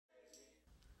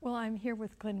Well, I'm here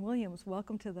with Glenn Williams.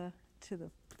 Welcome to the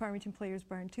Farmington Players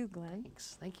Barn too, Glenn.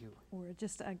 Thanks. Thank you. We're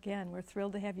just, again, we're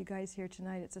thrilled to have you guys here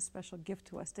tonight. It's a special gift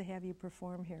to us to have you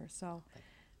perform here, so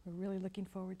we're really looking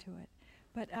forward to it.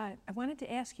 But I wanted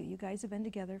to ask you, you guys have been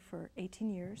together for 18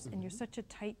 years, and you're such a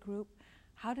tight group.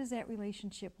 How does that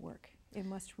relationship work? It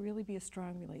must really be a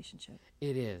strong relationship.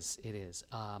 It is. It is.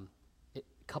 A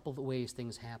couple of ways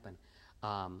things happen.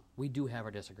 We do have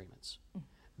our disagreements,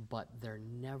 but they're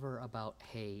never about,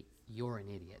 hey, you're an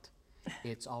idiot.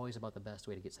 It's always about the best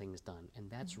way to get things done, and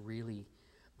that's really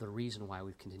the reason why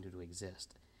we've continued to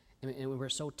exist. And we're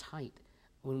so tight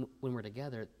when we're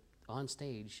together on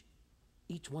stage.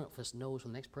 Each one of us knows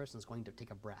when the next person is going to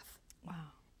take a breath. Wow.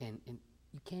 And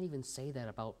you can't even say that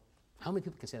about, how many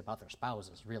people can say that about their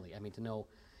spouses, really? I mean, to know,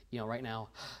 right now,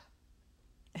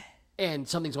 and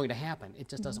something's going to happen. It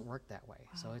just doesn't work that way.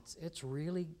 Wow. So it's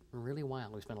really, really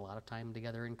wild. We spend a lot of time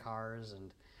together in cars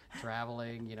and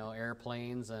traveling,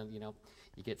 airplanes, and,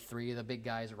 you get three of the big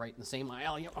guys right in the same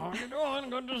aisle. How you doing?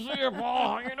 Good to see you,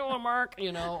 Paul. How you doing, Mark?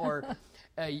 Or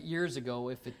years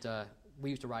ago, we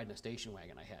used to ride in a station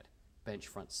wagon I had. Bench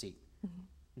front seat.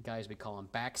 Guys we call them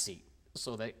back seat,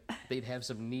 so they'd have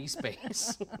some knee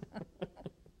space.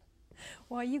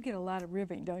 Well, you get a lot of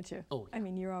ribbing, don't you? Oh, yeah. I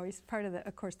mean, you're always part of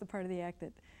the part of the act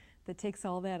that takes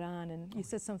all that on. And you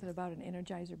said something about an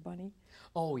Energizer bunny.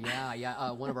 Oh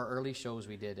yeah. One of our early shows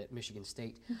we did at Michigan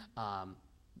State,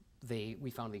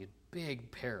 we found a big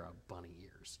pair of bunny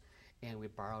ears, and we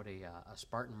borrowed a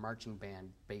Spartan marching band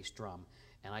bass drum,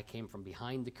 and I came from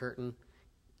behind the curtain.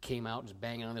 Came out, just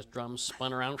banging on this drum,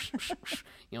 spun around,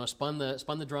 spun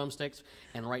the drumsticks,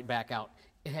 and right back out.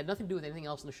 It had nothing to do with anything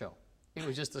else in the show. It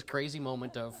was just this crazy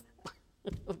moment of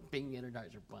being the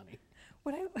Energizer bunny.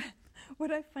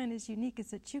 What I find is unique is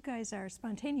that you guys are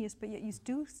spontaneous, but yet you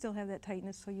do still have that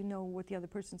tightness, so you know what the other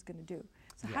person's going to do.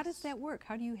 So Yes. How does that work?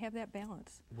 How do you have that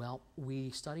balance? Well, we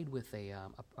studied with a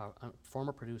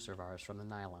former producer of ours from the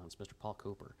Nylons, Mr. Paul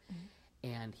Cooper,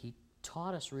 and he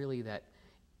taught us really that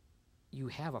you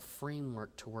have a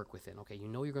framework to work within. Okay,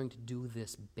 you're going to do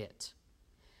this bit.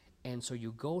 And so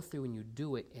you go through and you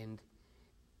do it, and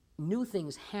new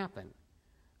things happen,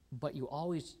 but you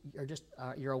always are just,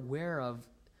 you're aware of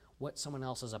what someone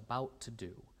else is about to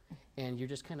do. And you're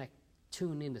just kind of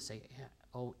tuned in to say, yeah,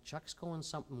 oh, Chuck's going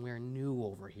somewhere new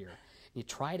over here. And you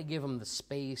try to give him the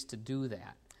space to do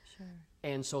that. Sure.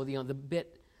 And so the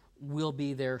bit will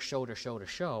be there show to show to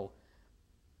show,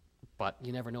 but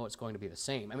you never know it's going to be the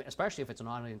same. I mean, especially if it's an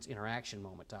audience interaction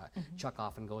moment. Chuck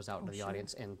often goes out into the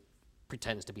audience and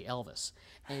pretends to be Elvis.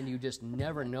 And you just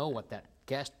never know what that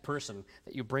guest person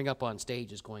that you bring up on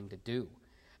stage is going to do.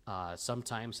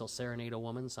 Sometimes he'll serenade a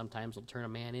woman, sometimes he'll turn a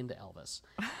man into Elvis.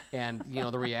 And,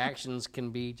 the reactions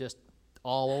can be just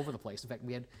all over the place. In fact,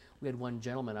 we had one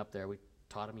gentleman up there, we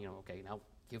taught him, okay, now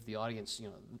give the audience,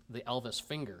 the Elvis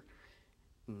finger.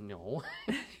 No,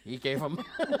 he gave him,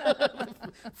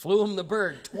 flew him the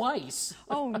bird twice.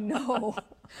 Oh, no.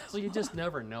 So you just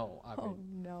never know. I mean, Oh,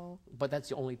 no. But that's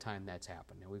the only time that's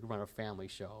happened. We run a family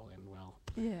show, and well,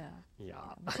 Yeah.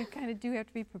 But you kind of do have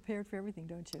to be prepared for everything,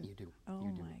 don't you? You do. Oh,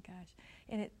 you do. my gosh.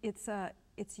 And it's a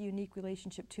unique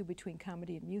relationship, too, between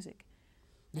comedy and music.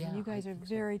 Yeah, And you guys I are think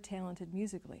very talented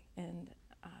musically, and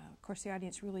of course the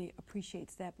audience really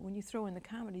appreciates that. But when you throw in the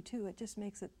comedy, too, it just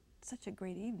makes it such a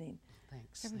great evening.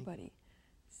 Thanks. For everybody.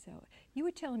 So you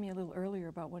were telling me a little earlier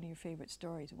about one of your favorite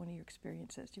stories, one of your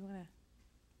experiences. Do you want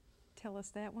to tell us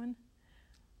that one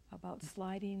about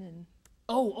sliding and?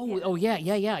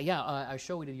 Yeah. A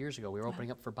show we did years ago. We were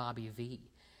opening up for Bobby V,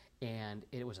 and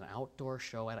it was an outdoor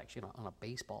show on a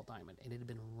baseball diamond, and it had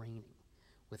been raining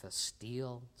with a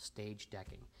steel stage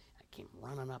decking. I came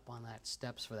running up on that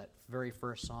steps for that very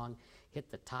first song,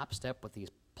 hit the top step with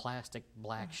these plastic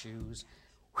black shoes.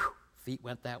 Whew, feet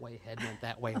went that way, head went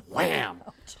that way, wham!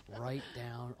 Right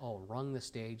down, rung the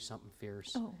stage, something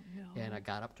fierce. Oh, no. And I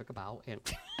got up, took a bow, and,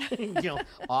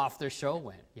 off the show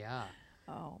went, yeah.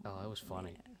 Oh, it was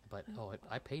funny. man. But,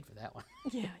 I paid for that one.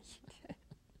 Yeah, you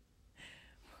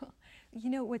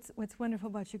did. Well, what's wonderful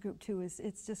about your group, too, is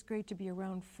it's just great to be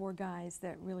around four guys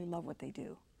that really love what they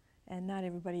do. And not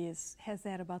everybody has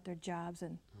that about their jobs.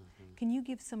 And can you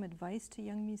give some advice to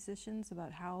young musicians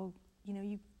about how,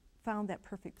 you found that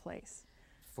perfect place?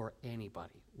 For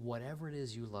anybody, whatever it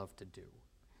is you love to do,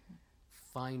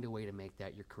 find a way to make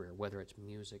that your career, whether it's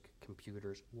music,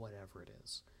 computers, whatever it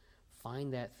is.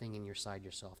 Find that thing inside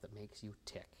yourself that makes you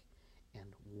tick, and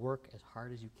work as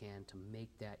hard as you can to make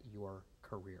that your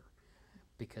career,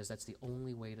 because that's the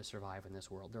only way to survive in this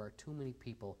world. There are too many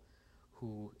people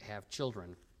who have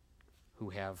children who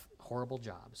have horrible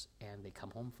jobs, and they come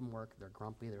home from work, they're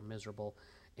grumpy, they're miserable,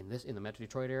 in the Metro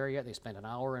Detroit area, they spend an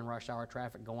hour in rush hour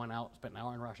traffic going out, spend an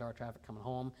hour in rush hour traffic coming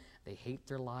home. They hate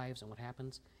their lives, and what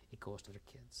happens? It goes to their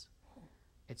kids.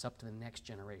 It's up to the next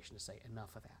generation to say,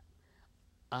 enough of that.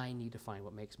 I need to find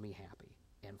what makes me happy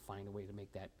and find a way to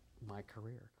make that my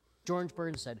career. George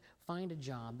Burns said, find a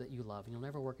job that you love and you'll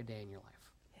never work a day in your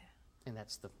life. Yeah. And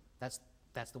that's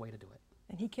the way to do it.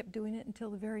 And he kept doing it until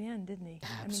the very end, didn't he?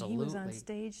 Absolutely. I mean, he was on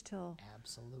stage till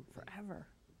absolutely forever.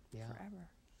 Yeah. Forever.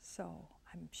 So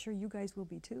I'm sure you guys will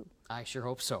be too. I sure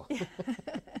hope so.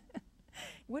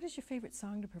 What is your favorite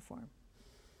song to perform?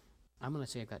 I'm going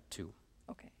to say I've got two.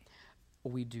 Okay.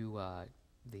 We do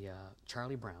the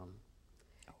Charlie Brown,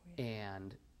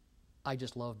 and I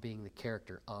just love being the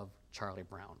character of Charlie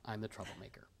Brown. I'm the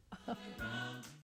troublemaker.